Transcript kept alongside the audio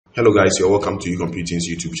Hello guys, you're welcome to uComputing's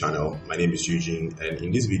YouTube channel. My name is Eugene, and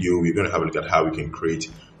in this video we're going to have a look at how we can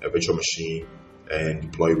create a virtual machine and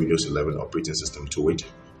deploy Windows 11 operating system to it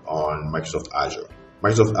on Microsoft Azure.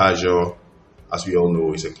 Microsoft Azure, as we all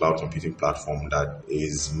know, is a cloud computing platform that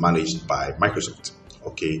is managed by Microsoft.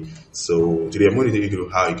 Okay, so today I'm going to take you through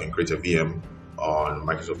how you can create a VM on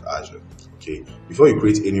Microsoft Azure. Okay, before you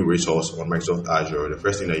create any resource on Microsoft Azure, the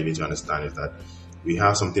first thing that you need to understand is that we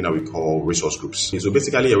have something that we call resource groups. So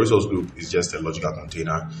basically, a resource group is just a logical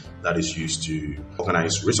container that is used to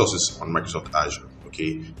organize resources on Microsoft Azure.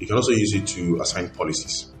 Okay, you can also use it to assign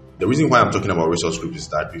policies. The reason why I'm talking about resource group is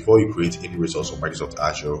that before you create any resource on Microsoft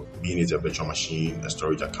Azure, being it a virtual machine, a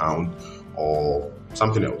storage account, or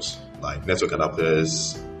something else like network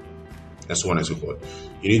adapters, and so on and so forth,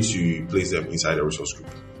 you need to place them inside a resource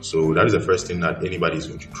group. So that is the first thing that anybody is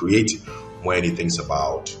going to create when he thinks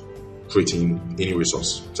about creating any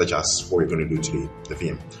resource, such as what we're going to do today, the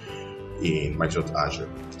VM in Microsoft Azure.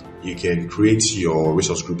 You can create your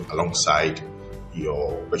resource group alongside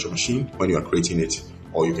your virtual machine when you are creating it,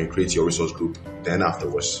 or you can create your resource group, then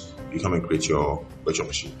afterwards you come and create your virtual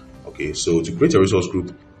machine. Okay, so to create a resource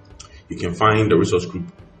group, you can find the resource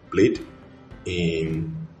group blade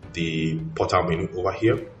in the portal menu over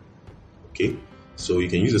here. Okay, so you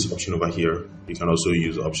can use this option over here. You can also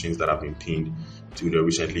use options that have been pinned to the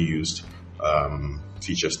recently used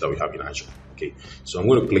features that we have in Azure. Okay, so I'm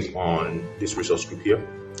going to click on this resource group here,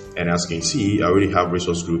 and as you can see, I already have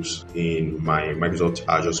resource groups in my Microsoft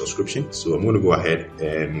Azure subscription. So I'm going to go ahead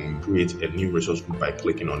and create a new resource group by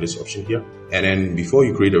clicking on this option here. And then before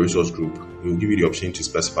you create a resource group, it will give you the option to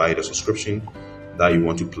specify the subscription that you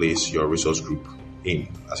want to place your resource group in.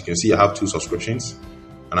 As you can see, I have two subscriptions,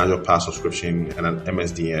 an Azure Pass subscription and an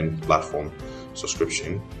MSDN platform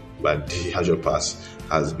subscription, but the Azure Pass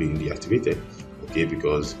has been deactivated, okay,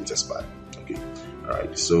 because it's expired. Okay, all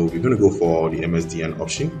right, so we're going to go for the MSDN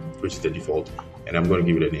option, which is the default, and I'm going to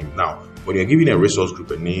give it a name. Now, when you're giving a resource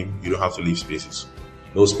group a name, you don't have to leave spaces,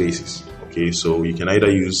 no spaces. Okay, so you can either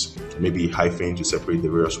use maybe hyphen to separate the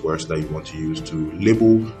various words that you want to use to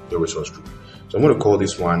label the resource group. So I'm going to call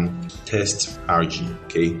this one test RG,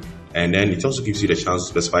 okay, and then it also gives you the chance to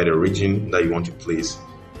specify the region that you want to place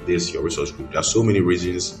this your resource group. There are so many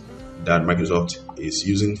regions that Microsoft is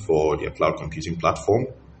using for their cloud computing platform,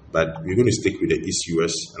 but we're going to stick with the East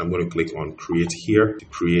US, and I'm going to click on create here to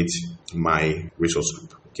create my resource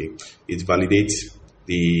group. Okay, it validates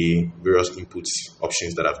the various inputs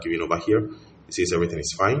options that I've given over here. It says everything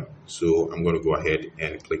is fine, so I'm going to go ahead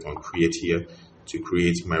and click on create here to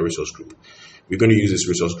create my resource group. We're going to use this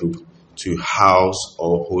resource group to house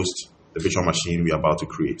or host the virtual machine we are about to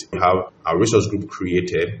create. We have our resource group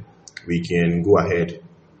created. We can go ahead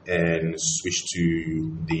and switch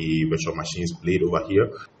to the virtual machines blade over here.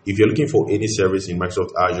 If you're looking for any service in Microsoft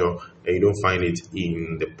Azure and you don't find it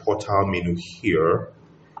in the portal menu here,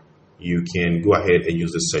 you can go ahead and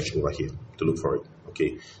use the search over here to look for it.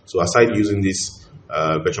 Okay, so aside using this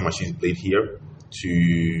virtual machines blade here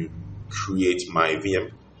to create my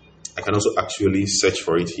VM, I can also actually search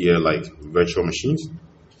for it here like virtual machines,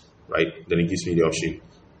 right? Then it gives me the option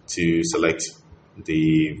to select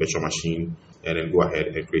the virtual machine and then go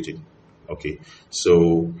ahead and create it. Okay, so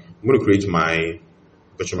I'm going to create my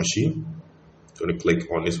virtual machine. I'm going to click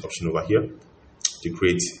on this option over here to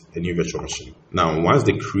create a new virtual machine. Now, once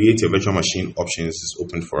the create a virtual machine options is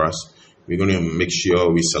open for us, we're going to make sure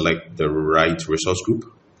we select the right resource group.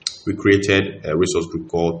 We created a resource group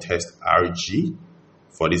called test RG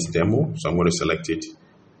for this demo, so I'm going to select it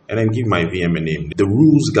and then give my VM a name. The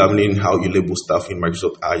rules governing how you label stuff in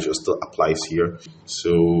Microsoft Azure still applies here,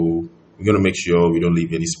 so we're going to make sure we don't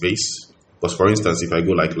leave any space. Because for instance, if I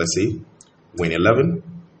go like, let's say Win 11,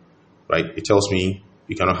 right, it tells me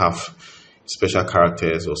you cannot have special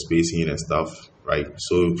characters or spacing and stuff, right?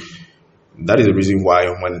 So that is the reason why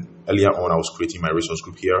when earlier on I was creating my resource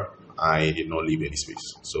group here, I did not leave any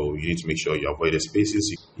space. So you need to make sure you avoid the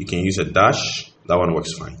spaces. You can use a dash, that one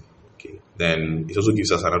works fine. Okay, then it also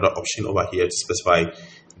gives us another option over here to specify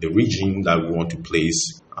the region that we want to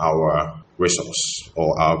place our resource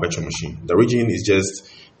or our virtual machine. The region is just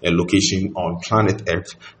a location on planet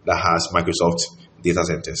Earth that has Microsoft data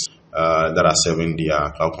centers that are serving their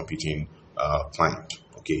cloud computing client.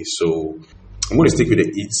 Okay, so I'm going to stick with the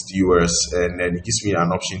East US, and then it gives me an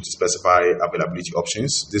option to specify availability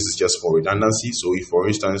options. This is just for redundancy. So if, for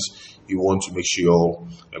instance, you want to make sure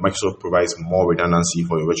Microsoft provides more redundancy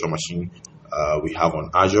for your virtual machine, we have on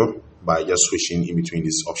Azure by just switching in between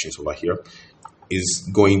these options over here, is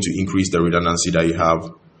going to increase the redundancy that you have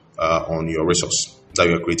on your resource that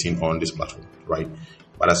you are creating on this platform, right?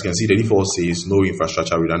 But as you can see, the default says no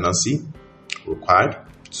infrastructure redundancy required.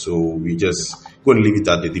 So we just going to leave it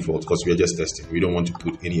at the default because we are just testing. We don't want to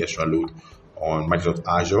put any extra load on Microsoft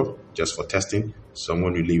Azure just for testing. So I'm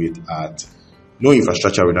going to leave it at no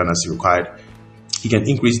infrastructure redundancy required. You can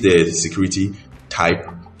increase the security type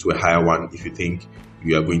to a higher one if you think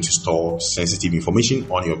you are going to store sensitive information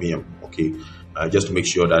on your VM. Okay, just to make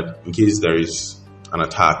sure that in case there is an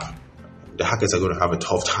attack, the hackers are going to have a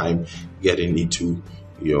tough time getting into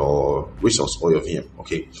your resource or your VM.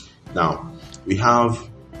 Okay, now we have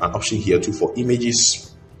an option here too for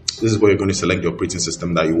images. This is where you're going to select the operating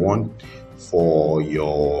system that you want for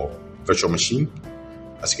your virtual machine.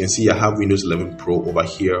 As you can see, I have Windows 11 Pro over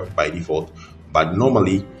here by default, but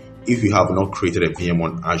normally if you have not created a VM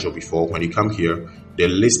on Azure before, when you come here, the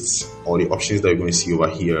lists or the options that you're going to see over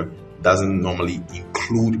here doesn't normally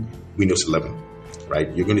include Windows 11, right?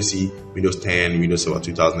 You're going to see Windows 10, Windows Server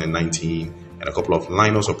 2019, and a couple of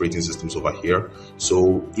Linux operating systems over here.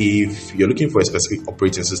 So if you're looking for a specific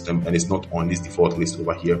operating system and it's not on this default list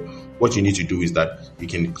over here, what you need to do is that you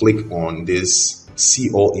can click on this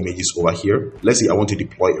see all images over here. Let's say I want to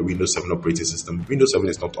deploy a Windows 7 operating system. Windows 7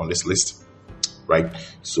 is not on this list, right?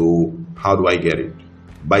 So how do I get it?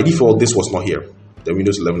 By default, this was not here. The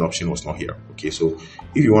Windows 11 option was not here. Okay, so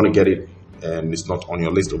if you want to get it and it's not on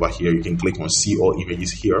your list over here, you can click on see all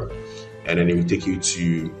images here, and then it will take you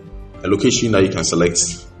to a location that you can select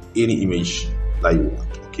any image that you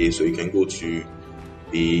want. Okay, so you can go to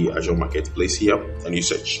the Azure Marketplace here and you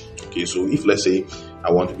search. Okay, so if let's say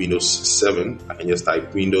I want Windows 7, I can just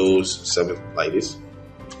type Windows 7 like this,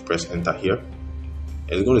 press enter here, and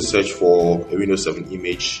it's going to search for a Windows 7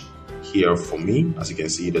 image here for me. As you can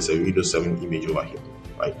see, there's a Windows 7 image over here,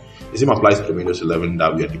 right? The same applies to the Windows 11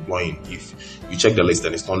 that we are deploying. If you check the list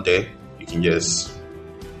and it's not there, you can just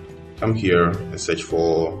come here and search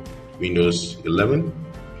for Windows 11.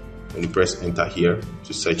 When you press enter here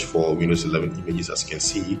to search for Windows 11 images, as you can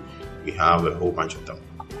see, we have a whole bunch of them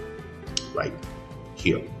right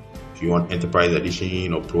here. If you want Enterprise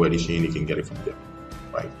Edition or Pro Edition, you can get it from there,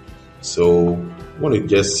 right? So I'm going to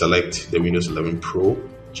just select the Windows 11 Pro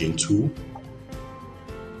Gen 2,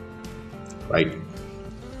 right?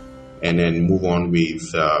 And then move on with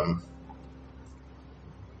the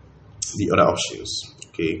other options.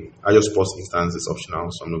 Okay, Azure Sports Instance is optional,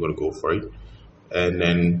 so I'm not going to go for it. And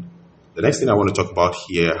then the next thing I want to talk about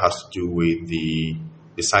here has to do with the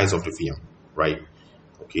size of the VM, right?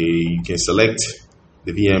 Okay, you can select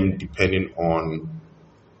the VM depending on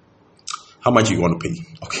how much you want to pay.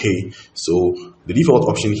 Okay, so the default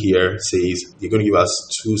option here says you're going to give us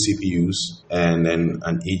 2 CPUs and then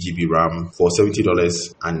an 8GB RAM for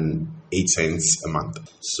 $70.08 a month.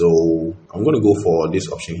 So I'm going to go for this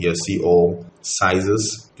option here, see all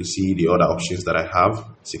sizes, to see the other options that I have.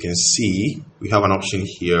 So you can see we have an option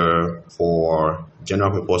here for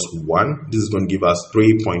general purpose 1. This is going to give us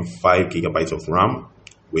 3.5 gigabytes of RAM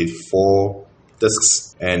with 4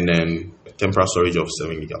 disks and then a temporary storage of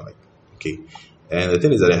 7 gigabytes. Okay, and the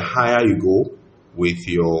thing is that the higher you go with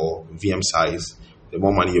your VM size, the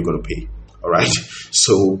more money you're going to pay. All right,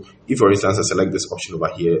 so if for instance I select this option over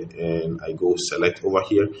here and I go select over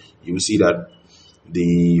here, you will see that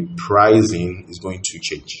the pricing is going to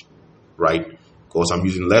change, right? Because I'm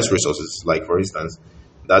using less resources. Like for instance,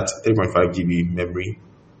 that 3.5 GB memory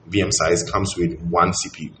VM size comes with 1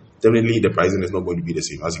 CPU. Definitely the pricing is not going to be the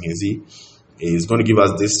same. As you can see, it's going to give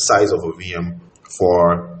us this size of a VM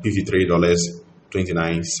for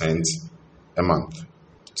 $53.29 a month.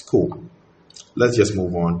 It's cool. Let's just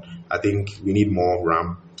move on. I think we need more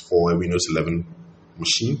RAM for a Windows 11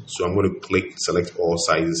 machine. So I'm going to click select all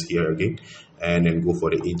sizes here again and then go for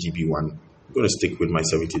the 8GB one. I'm going to stick with my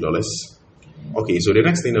 $70. Okay, so the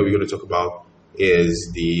next thing that we're going to talk about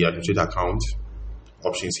is the administrator account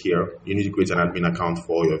options here. You need to create an admin account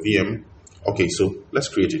for your VM. Okay, so let's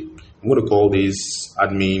create it. I'm going to call this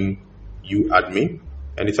admin uadmin,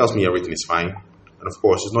 and it tells me everything is fine. And of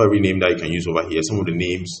course, it's not every name that you can use over here. Some of the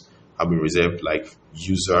names have been reserved, like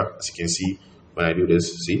user. As you can see, when I do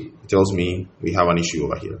this, see, it tells me we have an issue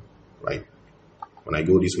over here, right? When I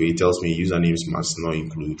go this way, it tells me usernames must not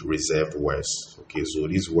include reserved words. Okay, so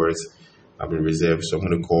these words have been reserved. So I'm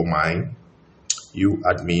going to call mine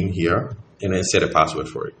uadmin here and then set a password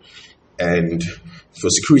for it. And for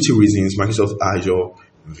security reasons, Microsoft Azure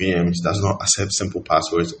VMs does not accept simple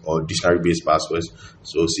passwords or dictionary-based passwords.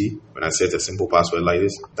 So see, when I set a simple password like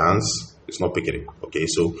this, dance, it's not picking it. Okay,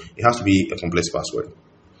 so it has to be a complex password.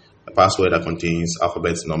 A password that contains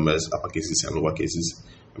alphabets, numbers, uppercases, and lowercases,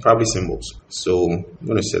 and probably symbols. So I'm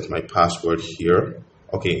going to set my password here.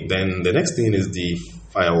 Okay, then the next thing is the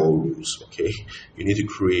firewall rules. Okay, you need to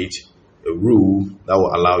create a rule that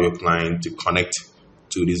will allow your client to connect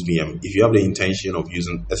to this VM. If you have the intention of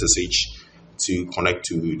using SSH to connect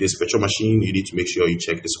to this virtual machine, you need to make sure you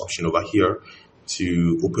check this option over here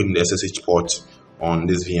to open the SSH port on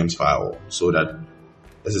this VM's file so that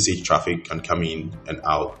SSH traffic can come in and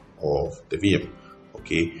out of the VM.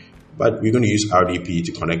 Okay, but we're going to use RDP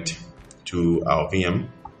to connect to our VM.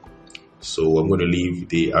 So I'm going to leave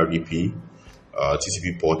the RDP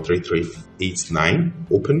TCP port 3389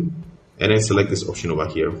 open, and then select this option over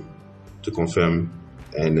here to confirm,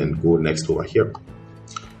 and then go next over here.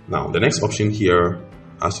 Now the next option here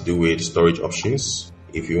has to do with storage options.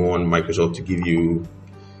 If you want Microsoft to give you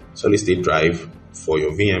solid state drive for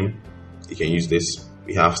your VM, you can use this.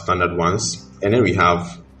 We have standard ones, and then we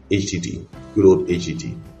have HDD, good old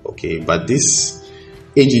HDD. Okay, but this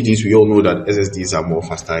HDDs, we all know that SSDs are more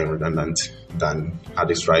faster and redundant than hard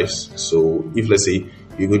disk drives. So if, let's say,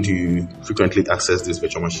 you're going to frequently access this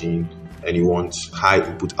virtual machine and you want high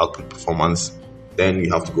input output performance, then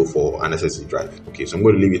you have to go for an SSD drive. Okay, so I'm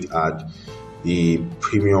going to leave it at the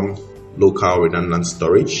premium local redundant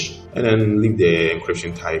storage, and then leave the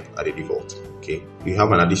encryption type at the default. Okay, you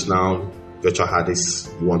have an additional virtual hard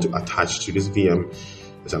disk you want to attach to this VM.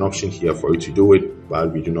 There's an option here for you to do it,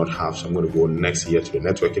 but we do not have, so I'm going to go next here to the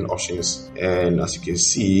networking options, and as you can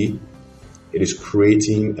see, it is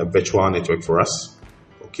creating a virtual network for us.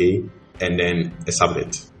 Okay, and then a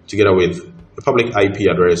subnet together with the public IP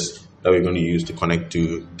address that we're going to use to connect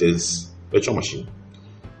to this virtual machine.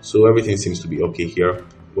 So everything seems to be okay here.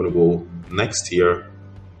 I'm going to go next here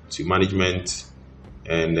to management,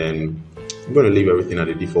 and then I'm going to leave everything at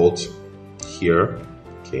the default here.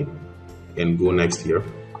 Okay, and go next here,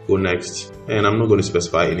 go next, and I'm not going to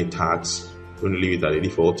specify any tags. I'm going to leave it at the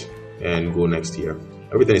default and go next here.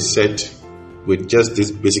 Everything is set. With just this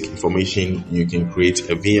basic information, you can create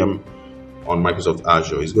a VM on Microsoft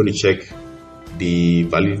Azure. It's going to check the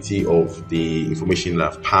validity of the information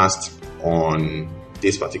that I've passed on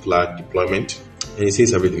this particular deployment, and it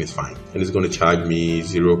says everything is fine, and it's going to charge me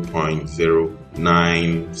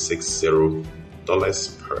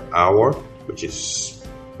 $0.0960 per hour, which is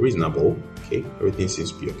reasonable. Okay, everything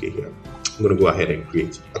seems to be okay here. I'm going to go ahead and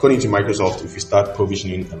create. According to Microsoft, if you start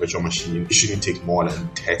provisioning a virtual machine, it shouldn't take more than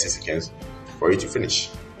 30 seconds for it to finish.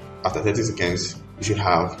 After 30 seconds, you should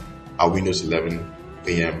have a Windows 11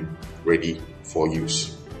 VM ready for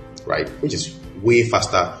use, right? Which is way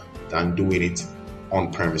faster than doing it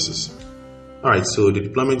on premises. All right, so the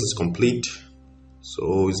deployment is complete.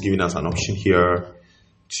 So it's giving us an option here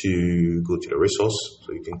to go to the resource.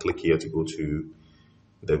 So you can click here to go to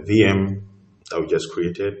the VM that we just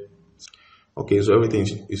created. Okay, so everything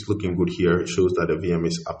is looking good here. It shows that the VM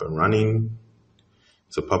is up and running.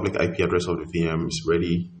 So public IP address of the VM is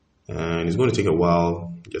ready, and it's going to take a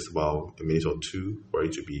while, just about a minute or two, for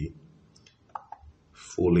it to be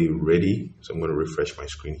fully ready. So I'm going to refresh my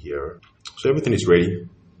screen here. So everything is ready.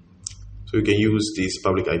 So you can use this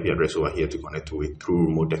public IP address over here to connect to it through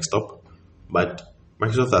remote desktop. But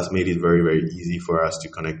Microsoft has made it very, very easy for us to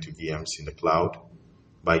connect to VMs in the cloud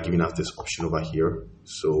by giving us this option over here.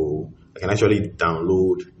 So I can actually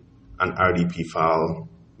download an RDP file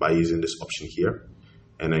by using this option here,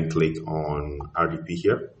 and then click on RDP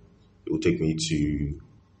here. It will take me to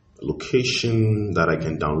a location that I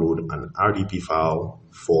can download an RDP file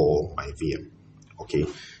for my VM. Okay,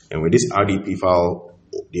 and with this RDP file,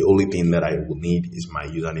 the only thing that I will need is my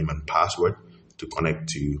username and password to connect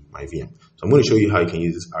to my VM. So I'm going to show you how you can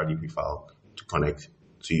use this RDP file to connect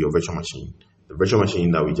to your virtual machine, the virtual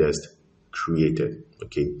machine that we just created.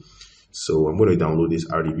 Okay, so I'm going to download this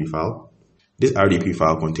RDP file. This RDP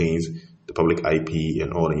file contains the public IP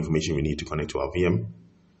and all the information we need to connect to our VM.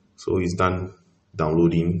 So it's done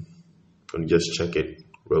downloading. I'm going to just check it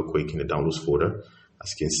real quick in the downloads folder.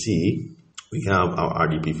 As you can see, we have our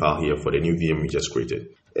RDP file here for the new VM we just created.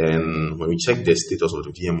 And when we check the status of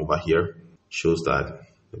the VM over here, it shows that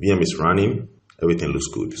the VM is running. Everything looks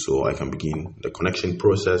good. So I can begin the connection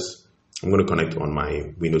process. I'm going to connect on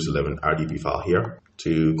my Windows 11 RDP file here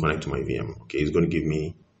to connect to my VM. Okay, it's going to give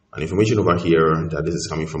me an information over here that this is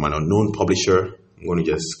coming from an unknown publisher. I'm going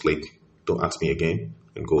to just click don't ask me again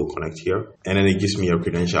and go connect here, and then it gives me a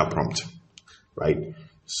credential prompt, right?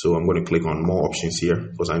 So I'm going to click on more options here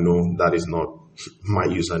because I know that is not my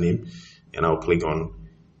username, and I'll click on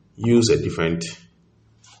use a different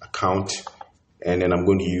account, and then I'm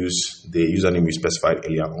going to use the username we specified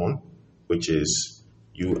earlier on, which is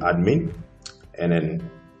uadmin, and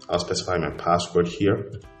then I'll specify my password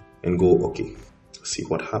here and go okay. See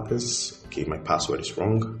what happens. Okay, my password is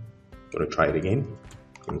wrong. I'm going to try it again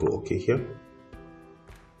and go okay here.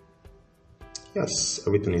 Yes,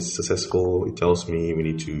 everything is successful. It tells me we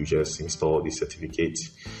need to just install the certificate.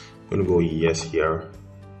 I'm going to go yes here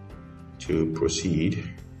to proceed.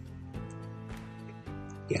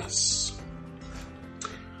 Yes.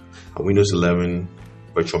 A Windows 11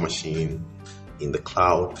 virtual machine in the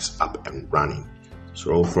cloud is up and running.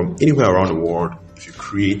 So from anywhere around the world, if you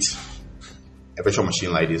create a virtual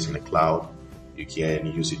machine like this in the cloud, you can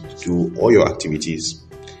use it to do all your activities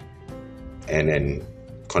and then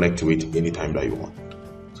connect to it anytime that you want.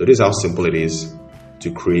 So this is how simple it is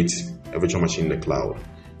to create a virtual machine in the cloud.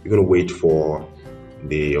 We're going to wait for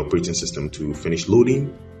the operating system to finish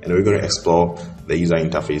loading, and then we're going to explore the user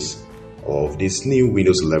interface of this new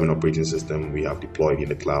Windows 11 operating system we have deployed in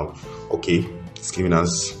the cloud. Okay, it's giving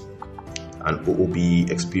us an OOB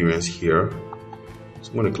experience here. So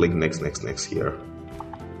I'm going to click next here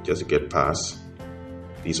just to get past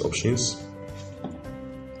these options.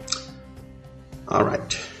 All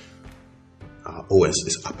right, our OS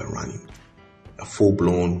is up and running. A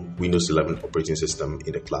full-blown Windows 11 operating system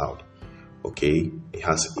in the cloud. Okay, it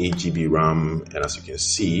has 8 GB RAM, and as you can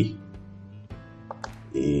see,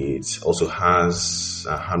 it also has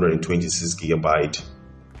 126 GB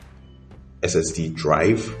SSD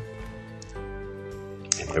drive,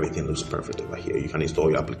 and everything looks perfect over here. You can install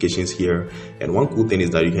your applications here, and one cool thing is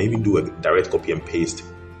that you can even do a direct copy and paste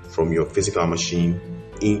from your physical machine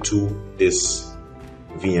into this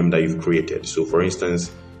VM that you've created. So for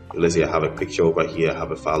instance, let's say I have a picture over here, I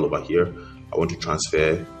have a file over here, I want to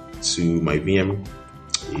transfer to my VM.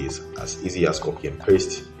 It's as easy as copy and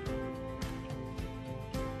paste,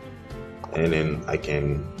 and then I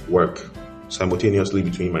can work simultaneously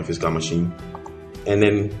between my physical machine and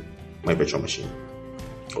then my virtual machine,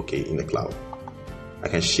 okay, in the cloud. I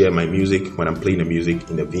can share my music. When I'm playing the music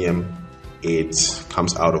in the VM, it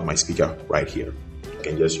comes out of my speaker right here. I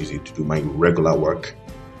can just use it to do my regular work.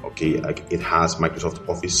 Okay, it has Microsoft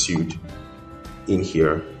Office Suite in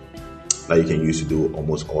here that you can use to do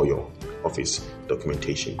almost all your Office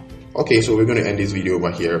documentation. Okay, so we're going to end this video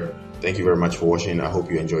over here. Thank you very much for watching. I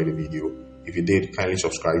hope you enjoyed the video. If you did, kindly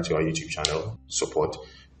subscribe to our YouTube channel, support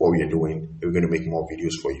what we are doing. We're going to make more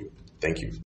videos for you. Thank you.